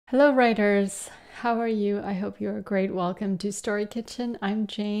Hello, writers. How are you? I hope you are great. Welcome to Story Kitchen. I'm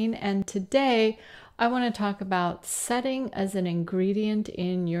Jane, and today I want to talk about setting as an ingredient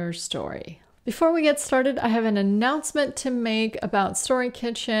in your story. Before we get started, I have an announcement to make about Story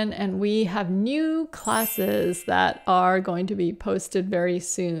Kitchen, and we have new classes that are going to be posted very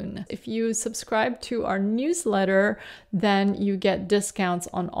soon. If you subscribe to our newsletter, then you get discounts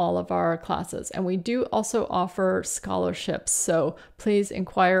on all of our classes. And we do also offer scholarships, so please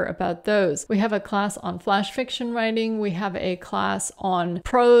inquire about those. We have a class on flash fiction writing. We have a class on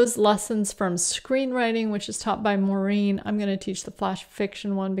prose lessons from screenwriting, which is taught by Maureen. I'm going to teach the flash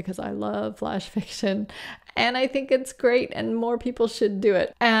fiction one because I love flash fiction and I think it's great and more people should do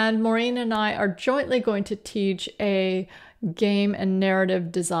it. And Maureen and I are jointly going to teach a game and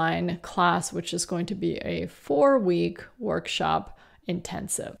narrative design class, which is going to be a 4-week workshop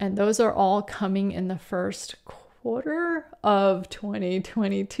intensive. And those are all coming in the first quarter of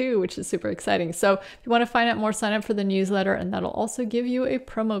 2022, which is super exciting. So if you want to find out more, sign up for the newsletter, and that'll also give you a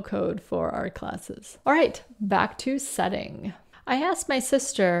promo code for our classes. All right, back to setting. I asked my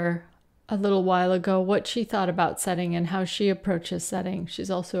sister a little while ago what she thought about setting and how she approaches setting.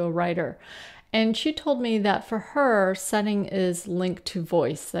 She's also a writer. And she told me that for her, setting is linked to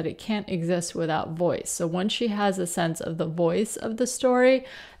voice, that it can't exist without voice. So once she has a sense of the voice of the story,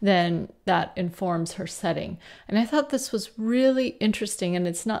 then that informs her setting. And I thought this was really interesting, and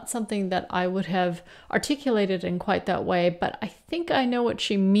it's not something that I would have articulated in quite that way, but I think I know what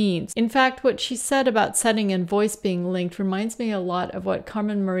she means. In fact, what she said about setting and voice being linked reminds me a lot of what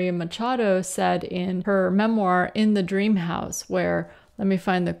Carmen Maria Machado said in her memoir, In the Dream House, where, let me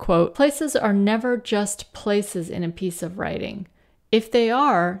find the quote, "Places are never just places in a piece of writing. If they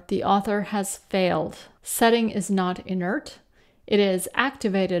are, the author has failed. Setting is not inert. It is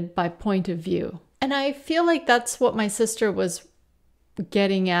activated by point of view." And I feel like that's what my sister was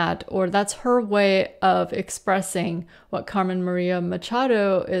getting at, or that's her way of expressing what Carmen Maria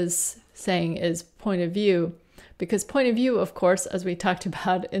Machado is saying is point of view. Because point of view, of course, as we talked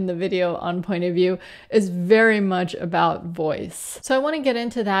about in the video on point of view, is very much about voice. So I want to get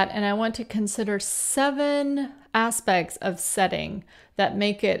into that, and I want to consider 7 aspects of setting that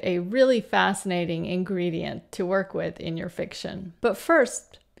make it a really fascinating ingredient to work with in your fiction. But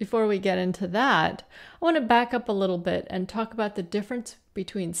first, before we get into that, I want to back up a little bit and talk about the difference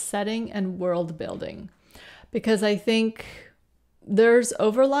between setting and world building. Because I think there's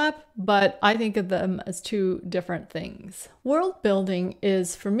overlap, but I think of them as 2 different things. World building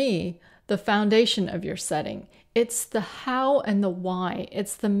is, for me, the foundation of your setting. It's the how and the why.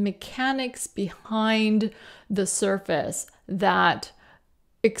 It's the mechanics behind the surface that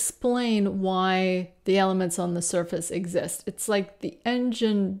explain why the elements on the surface exist. It's like the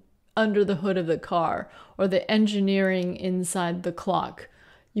engine under the hood of the car, or the engineering inside the clock.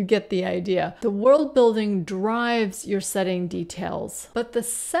 You get the idea. The world building drives your setting details, but the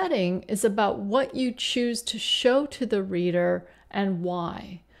setting is about what you choose to show to the reader and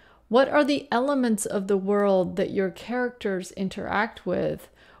why. What are the elements of the world that your characters interact with,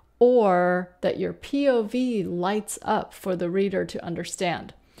 or that your POV lights up for the reader to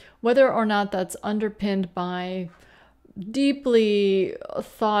understand? Whether or not that's underpinned by deeply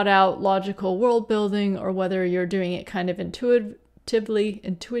thought out logical world building, or whether you're doing it kind of intuitively,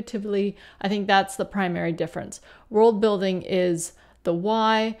 I think that's the primary difference. World building is the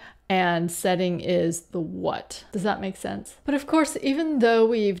why, and setting is the what. Does that make sense? But of course, even though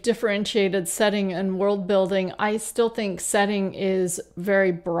we've differentiated setting and world building, I still think setting is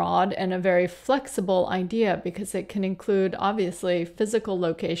very broad and a very flexible idea, because it can include, obviously, physical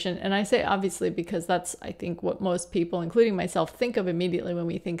location. And I say obviously because that's, I think, what most people, including myself, think of immediately when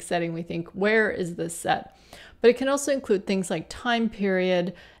we think setting. We think, where is this set? But it can also include things like time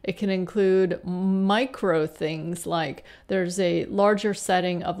period. It can include micro things, like there's a larger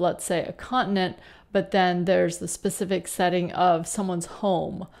setting of, let's say, a continent, but then there's the specific setting of someone's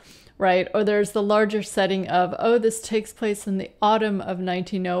home, right? Or there's the larger setting of, oh, this takes place in the autumn of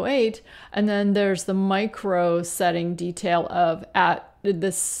 1908, and then there's the micro setting detail of,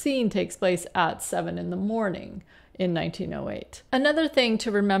 this scene takes place at 7 in the morning. In 1908. Another thing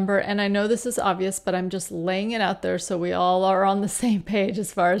to remember, and I know this is obvious, but I'm just laying it out there so we all are on the same page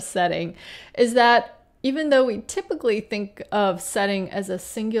as far as setting, is that even though we typically think of setting as a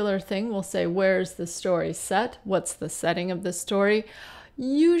singular thing, we'll say, where's the story set? What's the setting of the story?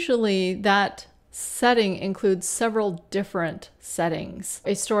 Usually that setting includes several different settings.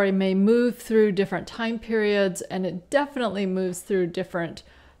 A story may move through different time periods, and it definitely moves through different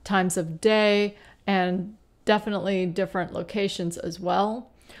times of day and definitely different locations as well.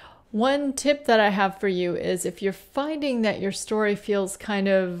 One tip that I have for you is if you're finding that your story feels kind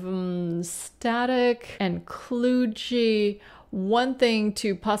of static and kludgy, one thing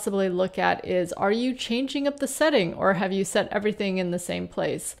to possibly look at is, are you changing up the setting or have you set everything in the same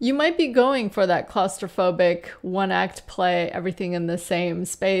place? You might be going for that claustrophobic one-act play, everything in the same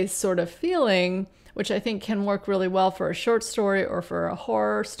space sort of feeling, which I think can work really well for a short story or for a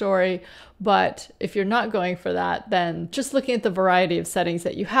horror story. But if you're not going for that, then just looking at the variety of settings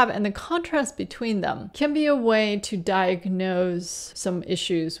that you have and the contrast between them can be a way to diagnose some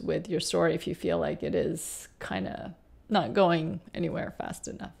issues with your story if you feel like it is kind of not going anywhere fast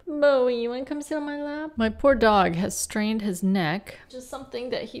enough. Bowie, you want to come sit on my lap? My poor dog has strained his neck, just something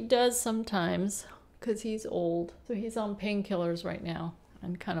that he does sometimes because he's old. So he's on painkillers right now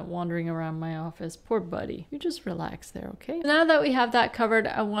and kind of wandering around my office. Poor buddy. You just relax there, okay? Now that we have that covered,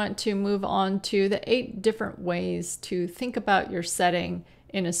 I want to move on to the 8 different ways to think about your setting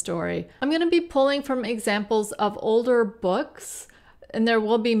in a story. I'm going to be pulling from examples of older books, and there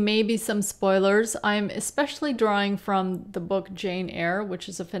will be maybe some spoilers. I'm especially drawing from the book Jane Eyre, which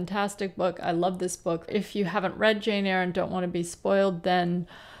is a fantastic book. I love this book. If you haven't read Jane Eyre and don't want to be spoiled, then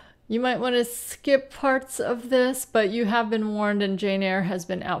you might want to skip parts of this, but you have been warned, and Jane Eyre has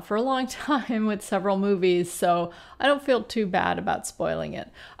been out for a long time with several movies, so I don't feel too bad about spoiling it.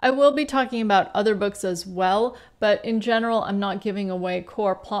 I will be talking about other books as well, but in general, I'm not giving away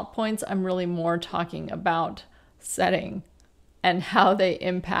core plot points. I'm really more talking about setting and how they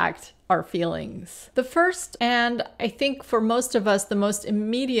impact our feelings. The first, and I think for most of us, the most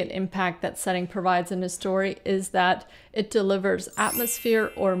immediate impact that setting provides in a story is that it delivers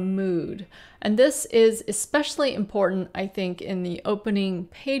atmosphere or mood. And this is especially important, I think, in the opening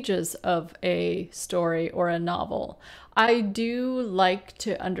pages of a story or a novel. I do like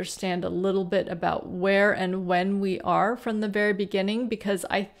to understand a little bit about where and when we are from the very beginning, because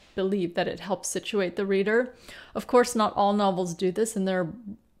I believe that it helps situate the reader. Of course, not all novels do this, and there are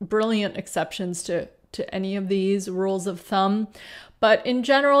brilliant exceptions to any of these rules of thumb. But in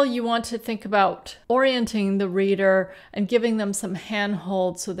general, you want to think about orienting the reader and giving them some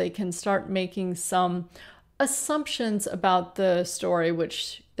handhold so they can start making some assumptions about the story,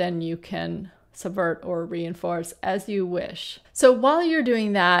 which then you can subvert or reinforce as you wish. So while you're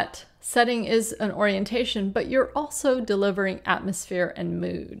doing that, setting is an orientation, but you're also delivering atmosphere and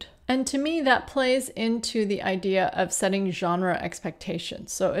mood. And to me, that plays into the idea of setting genre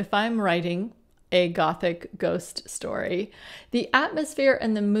expectations. So if I'm writing a gothic ghost story, the atmosphere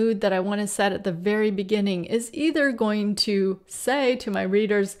and the mood that I want to set at the very beginning is either going to say to my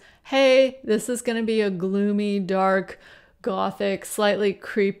readers, hey, this is going to be a gloomy, dark, gothic, slightly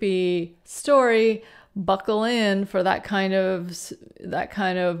creepy story. Buckle in for that kind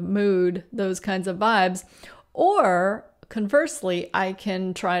of mood, those kinds of vibes. Or conversely, I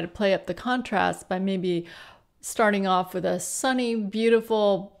can try to play up the contrast by maybe starting off with a sunny,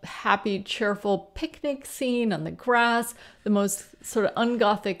 beautiful, happy, cheerful picnic scene on the grass, the most sort of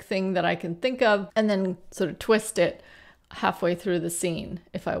ungothic thing that I can think of, and then sort of twist it halfway through the scene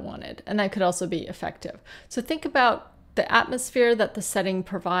if I wanted. And that could also be effective. So think about the atmosphere that the setting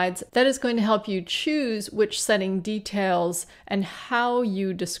provides. That is going to help you choose which setting details and how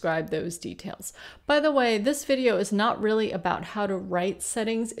you describe those details. By the way, this video is not really about how to write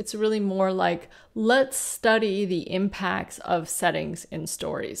settings. It's really more like, let's study the impacts of settings in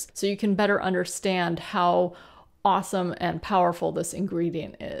stories so you can better understand how awesome and powerful this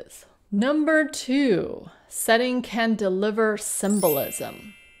ingredient is. Number 2, setting can deliver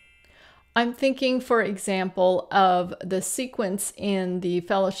symbolism. I'm thinking, for example, of the sequence in the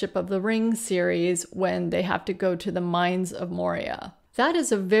Fellowship of the Ring series when they have to go to the Mines of Moria. That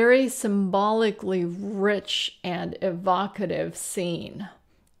is a very symbolically rich and evocative scene,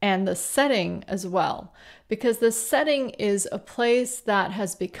 and the setting as well, because the setting is a place that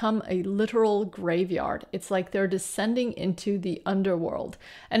has become a literal graveyard. It's like they're descending into the underworld,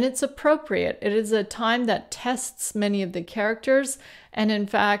 and it's appropriate. It is a time that tests many of the characters, and in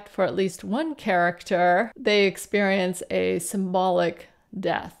fact, for at least one character, they experience a symbolic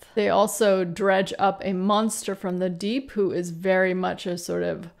death. They also dredge up a monster from the deep who is very much a sort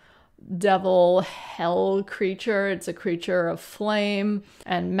of devil hell creature. It's a creature of flame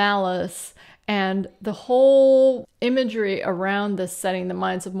and malice. And the whole imagery around this setting, the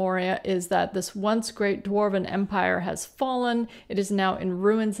Mines of Moria, is that this once great dwarven empire has fallen. It is now in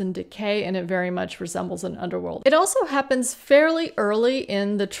ruins and decay, and it very much resembles an underworld. It also happens fairly early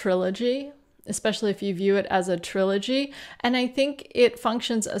in the trilogy. especially if you view it as a trilogy. And I think it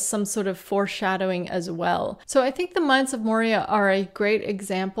functions as some sort of foreshadowing as well. So I think the Mines of Moria are a great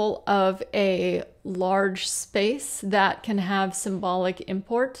example of a large space that can have symbolic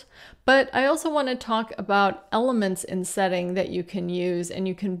import. But I also want to talk about elements in setting that you can use, and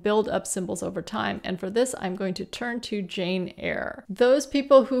you can build up symbols over time. And for this, I'm going to turn to Jane Eyre. Those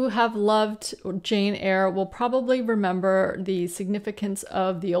people who have loved Jane Eyre will probably remember the significance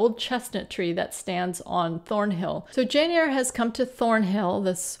of the old chestnut tree that stands on Thornhill. So Jane Eyre has come to Thornhill,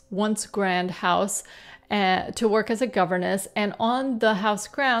 this once grand house, to work as a governess, and on the house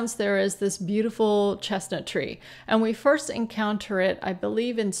grounds there is this beautiful chestnut tree, and we first encounter it, I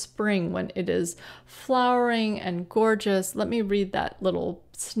believe, in spring when it is flowering and gorgeous. Let me read that little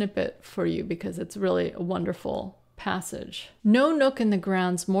snippet for you because it's really a wonderful passage. No nook in the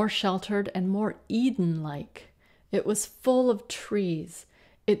grounds more sheltered and more Eden-like. It was full of trees.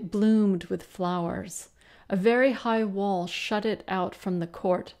 It bloomed with flowers. A very high wall shut it out from the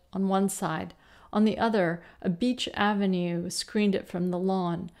court on one side. On the other, a beech avenue screened it from the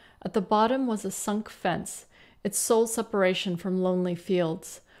lawn. At the bottom was a sunk fence, its sole separation from lonely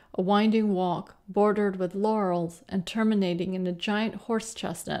fields. A winding walk, bordered with laurels and terminating in a giant horse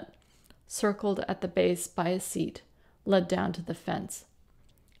chestnut, circled at the base by a seat, led down to the fence.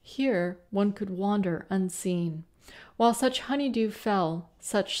 Here one could wander unseen. While such honeydew fell,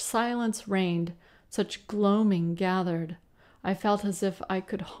 such silence reigned, such gloaming gathered, I felt as if I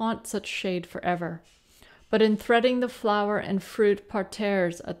could haunt such shade forever. But in threading the flower and fruit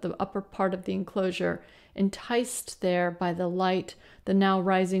parterres at the upper part of the enclosure, enticed there by the light the now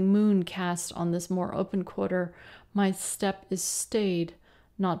rising moon cast on this more open quarter, my step is stayed,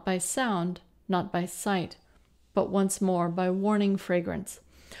 not by sound, not by sight, but once more by warning fragrance.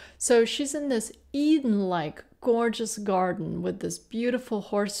 So she's in this Eden-like gorgeous garden with this beautiful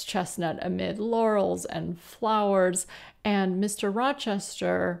horse chestnut amid laurels and flowers, and Mr.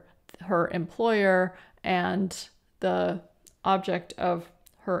 Rochester, her employer and the object of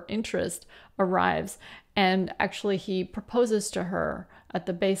her interest, arrives, and actually he proposes to her at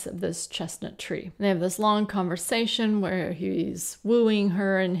the base of this chestnut tree. They have this long conversation where he's wooing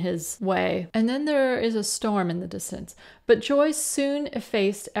her in his way, and then there is a storm in the distance. But joy soon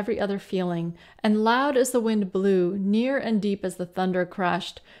effaced every other feeling, and loud as the wind blew, near and deep as the thunder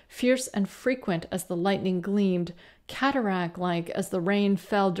crashed, fierce and frequent as the lightning gleamed, cataract-like as the rain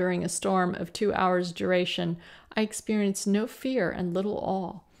fell during a storm of 2 hours' duration, I experienced no fear and little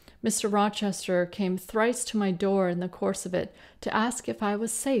awe. Mr. Rochester came thrice to my door in the course of it to ask if I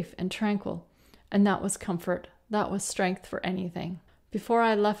was safe and tranquil, and that was comfort, that was strength for anything. Before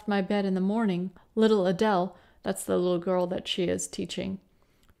I left my bed in the morning, little Adele, that's the little girl that she is teaching,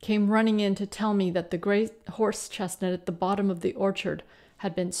 came running in to tell me that the great horse chestnut at the bottom of the orchard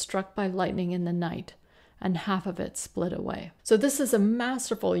had been struck by lightning in the night, and half of it split away. So this is a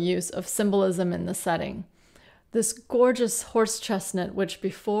masterful use of symbolism in the setting. This gorgeous horse chestnut, which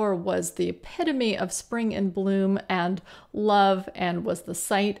before was the epitome of spring and bloom and love, and was the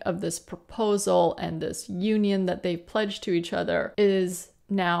site of this proposal and this union that they've pledged to each other, is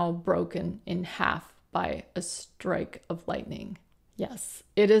now broken in half by a strike of lightning. Yes,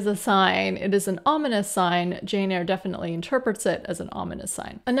 it is a sign. It is an ominous sign. Jane Eyre definitely interprets it as an ominous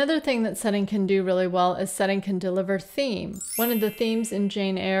sign. Another thing that setting can do really well is setting can deliver theme. One of the themes in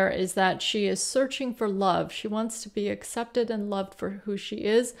Jane Eyre is that she is searching for love. She wants to be accepted and loved for who she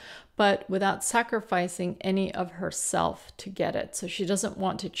is, but without sacrificing any of herself to get it. So she doesn't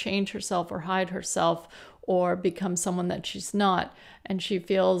want to change herself or hide herself or become someone that she's not. And she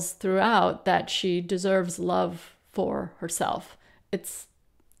feels throughout that she deserves love for herself. It's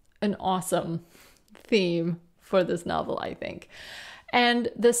an awesome theme for this novel, I think. And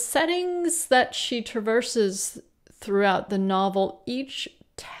the settings that she traverses throughout the novel each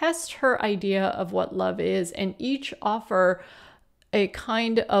test her idea of what love is, and each offer a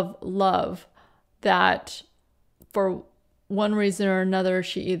kind of love that, for one reason or another,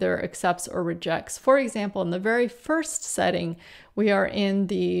 she either accepts or rejects. For example, in the very first setting, we are in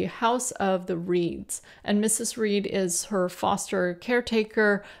the house of the Reeds, and Mrs. Reed is her foster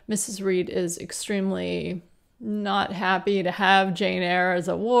caretaker. Mrs. Reed is extremely not happy to have Jane Eyre as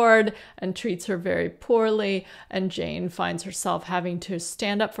a ward and treats her very poorly, and Jane finds herself having to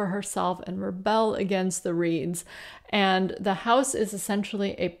stand up for herself and rebel against the Reeds. And the house is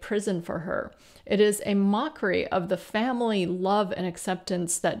essentially a prison for her. It is a mockery of the family love and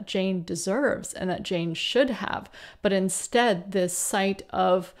acceptance that Jane deserves and that Jane should have. But instead, this site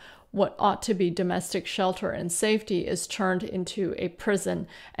of what ought to be domestic shelter and safety is turned into a prison.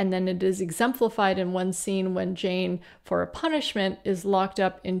 And then it is exemplified in one scene when Jane, for a punishment, is locked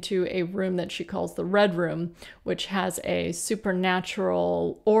up into a room that she calls the Red Room, which has a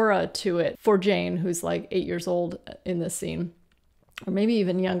supernatural aura to it for Jane, who's like 8 years old in this scene, or maybe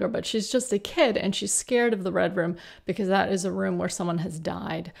even younger, but she's just a kid and she's scared of the Red Room because that is a room where someone has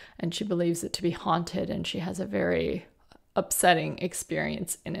died and she believes it to be haunted, and she has a very upsetting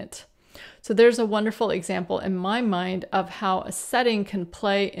experience in it. So there's a wonderful example in my mind of how a setting can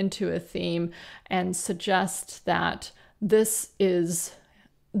play into a theme and suggest that this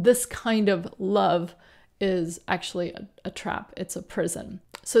kind of love is actually a trap. It's a prison.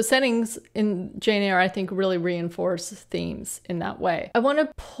 So settings in Jane Eyre, I think, really reinforce themes in that way. I want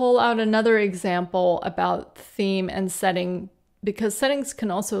to pull out another example about theme and setting, because settings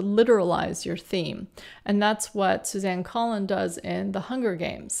can also literalize your theme. And that's what Suzanne Collin does in The Hunger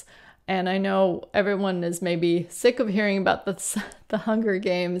Games. And I know everyone is maybe sick of hearing about the Hunger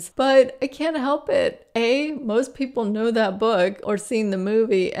Games, but I can't help it. A, most people know that book or seen the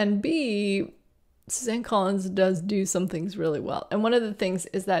movie, and B, Suzanne Collin does do some things really well. And one of the things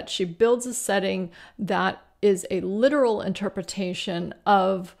is that she builds a setting that is a literal interpretation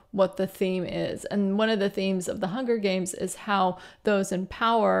of what the theme is. And one of the themes of the Hunger Games is how those in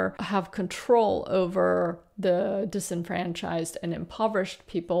power have control over the disenfranchised and impoverished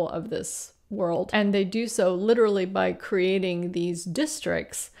people of this world. And they do so literally by creating these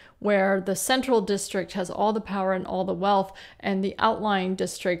districts where the central district has all the power and all the wealth, and the outlying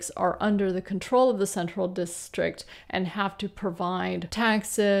districts are under the control of the central district and have to provide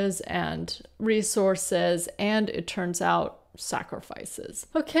taxes and resources, and it turns out sacrifices.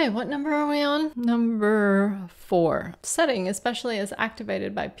 Okay, what number are we on? Number 4. Setting, especially as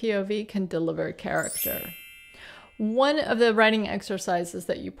activated by POV, can deliver character. One of the writing exercises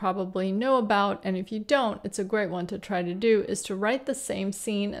that you probably know about, and if you don't, it's a great one to try to do, is to write the same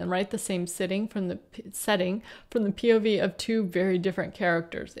scene and write the same setting from the POV of 2 very different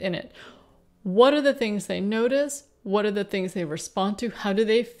characters in it. What are the things they notice? What are the things they respond to? How do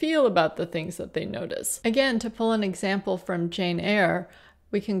they feel about the things that they notice? Again, to pull an example from Jane Eyre,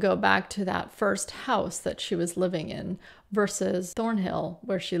 we can go back to that first house that she was living in versus Thornhill,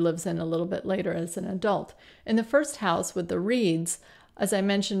 where she lives in a little bit later as an adult. In the first house with the Reeds, as I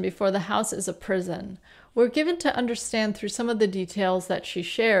mentioned before, the house is a prison. We're given to understand through some of the details that she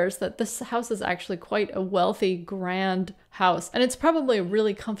shares that this house is actually quite a wealthy, grand house. And it's probably a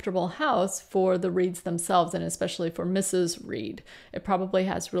really comfortable house for the Reeds themselves, and especially for Mrs. Reed. It probably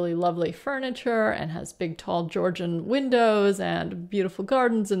has really lovely furniture and has big, tall Georgian windows and beautiful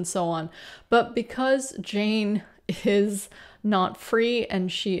gardens and so on. But because Jane is not free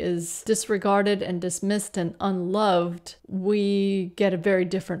and she is disregarded and dismissed and unloved, we get a very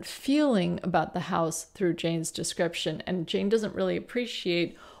different feeling about the house through Jane's description. And Jane doesn't really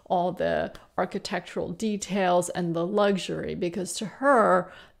appreciate all the architectural details and the luxury, because to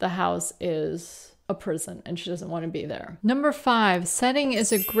her, the house is a prison and she doesn't want to be there. Number 5, setting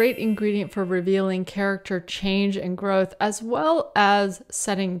is a great ingredient for revealing character change and growth, as well as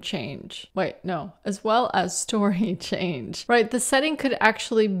setting change. As well as story change, right? The setting could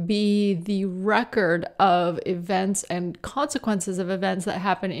actually be the record of events and consequences of events that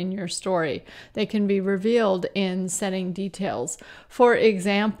happen in your story. They can be revealed in setting details. For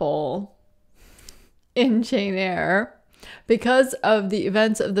example, in Jane Eyre, because of the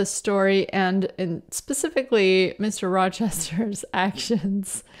events of the story and specifically Mr. Rochester's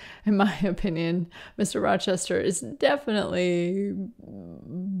actions, in my opinion, Mr. Rochester is definitely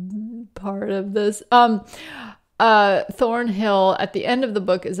part of this. Thornhill at the end of the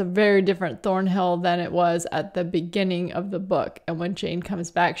book is a very different Thornhill than it was at the beginning of the book. And when Jane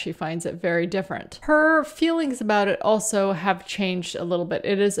comes back, she finds it very different. Her feelings about it also have changed a little bit.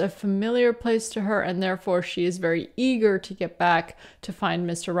 It is a familiar place to her, and therefore she is very eager to get back to find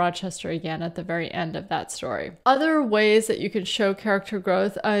Mr. Rochester again at the very end of that story. Other ways that you can show character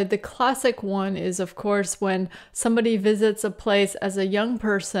growth, the classic one is, of course, when somebody visits a place as a young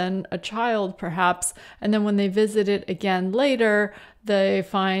person, a child perhaps, and then when they visit it again later, they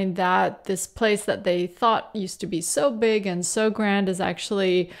find that this place that they thought used to be so big and so grand is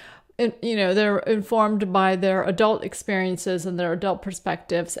actually they're informed by their adult experiences and their adult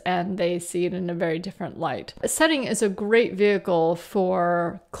perspectives, and they see it in a very different light. A setting is a great vehicle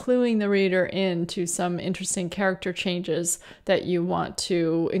for cluing the reader into some interesting character changes that you want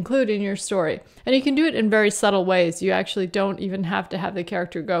to include in your story. And you can do it in very subtle ways. You actually don't even have to have the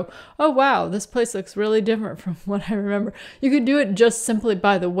character go, oh wow, this place looks really different from what I remember. You could do it just simply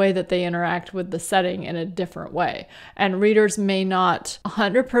by the way that they interact with the setting in a different way. And readers may not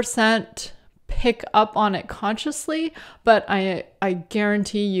 100% pick up on it consciously, but I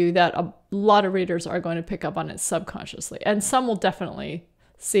guarantee you that a lot of readers are going to pick up on it subconsciously. And some will definitely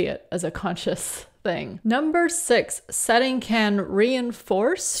see it as a conscious thing. Number 6, setting can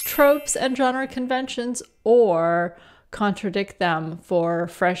reinforce tropes and genre conventions or contradict them for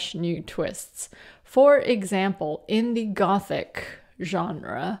fresh new twists. For example, in the Gothic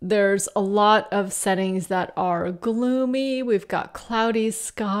genre, there's a lot of settings that are gloomy. We've got cloudy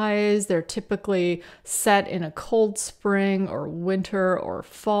skies. They're typically set in a cold spring or winter or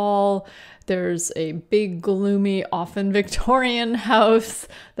fall. There's a big, gloomy, often Victorian house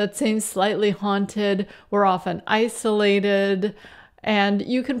that seems slightly haunted. We're often isolated. And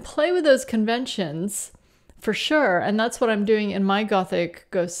you can play with those conventions for sure. And that's what I'm doing in my Gothic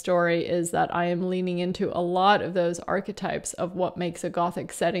ghost story, is that I am leaning into a lot of those archetypes of what makes a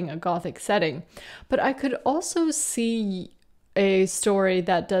Gothic setting. But I could also see a story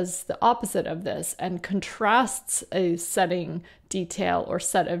that does the opposite of this and contrasts a setting detail or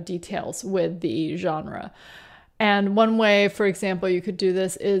set of details with the genre. And one way, for example, you could do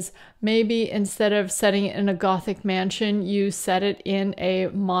this is maybe instead of setting it in a Gothic mansion, you set it in a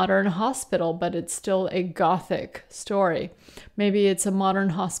modern hospital, but it's still a Gothic story. Maybe it's a modern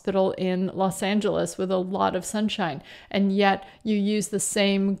hospital in Los Angeles with a lot of sunshine, and yet you use the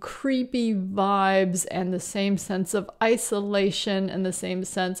same creepy vibes and the same sense of isolation and the same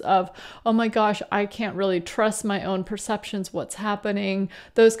sense of, oh my gosh, I can't really trust my own perceptions, what's happening,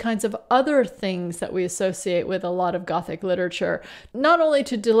 those kinds of other things that we associate with a lot of Gothic literature, not only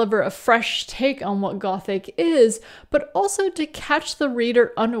to deliver a fresh take on what Gothic is, but also to catch the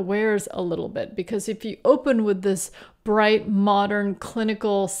reader unawares a little bit. Because if you open with this bright, modern,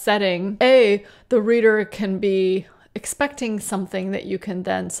 clinical setting, A, the reader can be expecting something that you can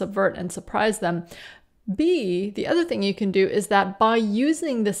then subvert and surprise them. B, the other thing you can do is that by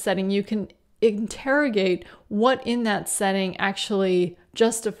using this setting, you can interrogate what in that setting actually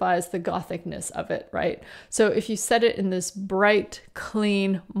justifies the Gothicness of it, right? So if you set it in this bright,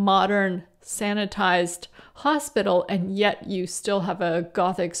 clean, modern, sanitized hospital, and yet you still have a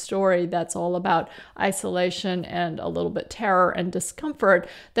Gothic story that's all about isolation and a little bit terror and discomfort,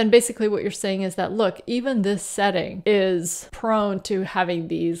 then basically what you're saying is that, look, even this setting is prone to having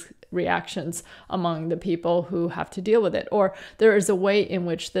these reactions among the people who have to deal with it. Or there is a way in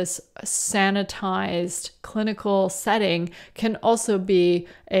which this sanitized clinical setting can also be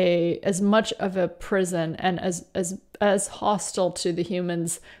as much of a prison and as hostile to the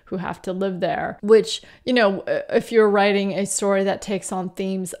humans who have to live there, which, if you're writing a story that takes on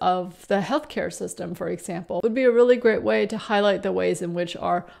themes of the healthcare system, for example, would be a really great way to highlight the ways in which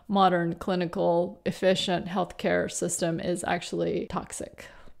our modern, clinical, efficient healthcare system is actually toxic.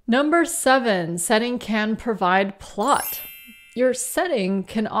 Number 7, setting can provide plot. Your setting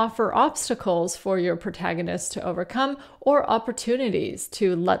can offer obstacles for your protagonist to overcome or opportunities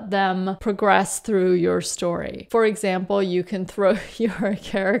to let them progress through your story. For example, you can throw your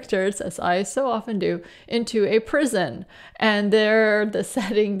characters, as I so often do, into a prison, and there the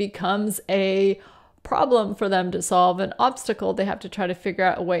setting becomes a problem for them to solve, an obstacle. They have to try to figure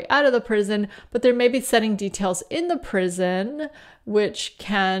out a way out of the prison, but there may be setting details in the prison which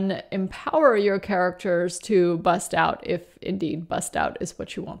can empower your characters to bust out, if indeed bust out is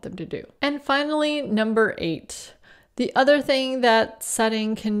what you want them to do. And finally, number 8. The other thing that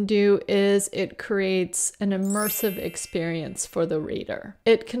setting can do is it creates an immersive experience for the reader.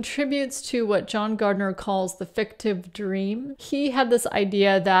 It contributes to what John Gardner calls the fictive dream. He had this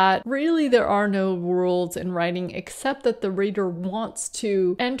idea that really there are no rules in writing except that the reader wants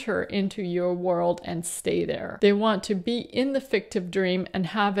to enter into your world and stay there. They want to be in the fictive dream and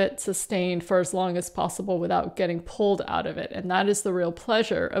have it sustained for as long as possible without getting pulled out of it. And that is the real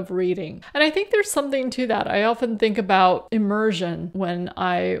pleasure of reading. And I think there's something to that. I often think about immersion when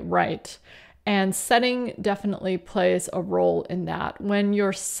I write, and setting definitely plays a role in that. When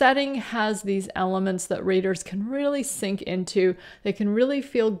your setting has these elements that readers can really sink into, they can really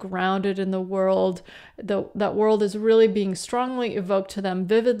feel grounded in the world, that world is really being strongly evoked to them,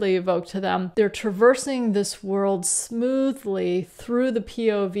 vividly evoked to them. They're traversing this world smoothly through the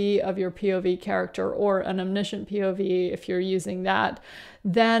POV of your POV character, or an omniscient POV if you're using that.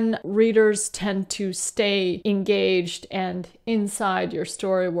 then readers tend to stay engaged and inside your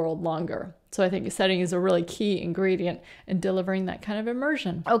story world longer. So I think setting is a really key ingredient in delivering that kind of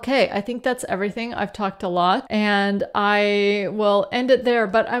immersion. Okay, I think that's everything. I've talked a lot and I will end it there,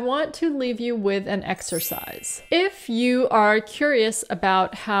 but I want to leave you with an exercise. If you are curious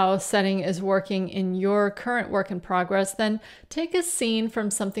about how setting is working in your current work in progress, then take a scene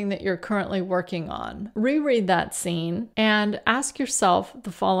from something that you're currently working on. Reread that scene and ask yourself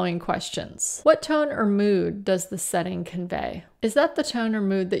the following questions. What tone or mood does the setting convey? Is that the tone or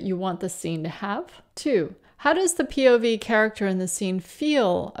mood that you want the scene to have? 2. How does the POV character in the scene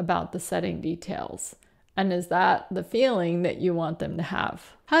feel about the setting details? And is that the feeling that you want them to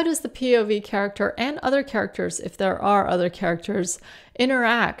have? How does the POV character and other characters, if there are other characters,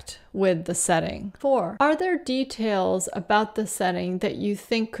 interact with the setting? 4. Are there details about the setting that you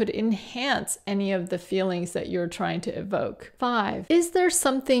think could enhance any of the feelings that you're trying to evoke? 5. Is there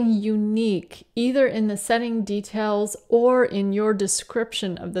something unique either in the setting details or in your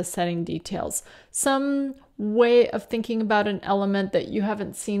description of the setting details? Some way of thinking about an element that you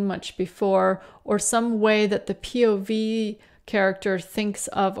haven't seen much before, or some way that the POV character thinks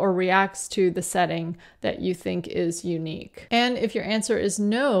of or reacts to the setting that you think is unique? And if your answer is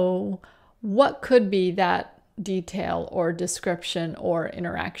no, what could be that detail or description or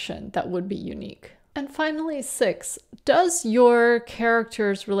interaction that would be unique? And finally, 6, does your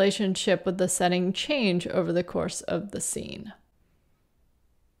character's relationship with the setting change over the course of the scene?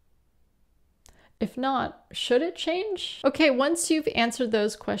 If not, should it change? Okay, once you've answered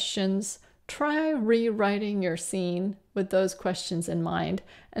those questions, try rewriting your scene with those questions in mind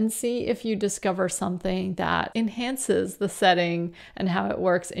and see if you discover something that enhances the setting and how it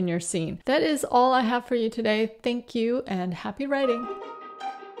works in your scene. That is all I have for you today. Thank you and happy writing.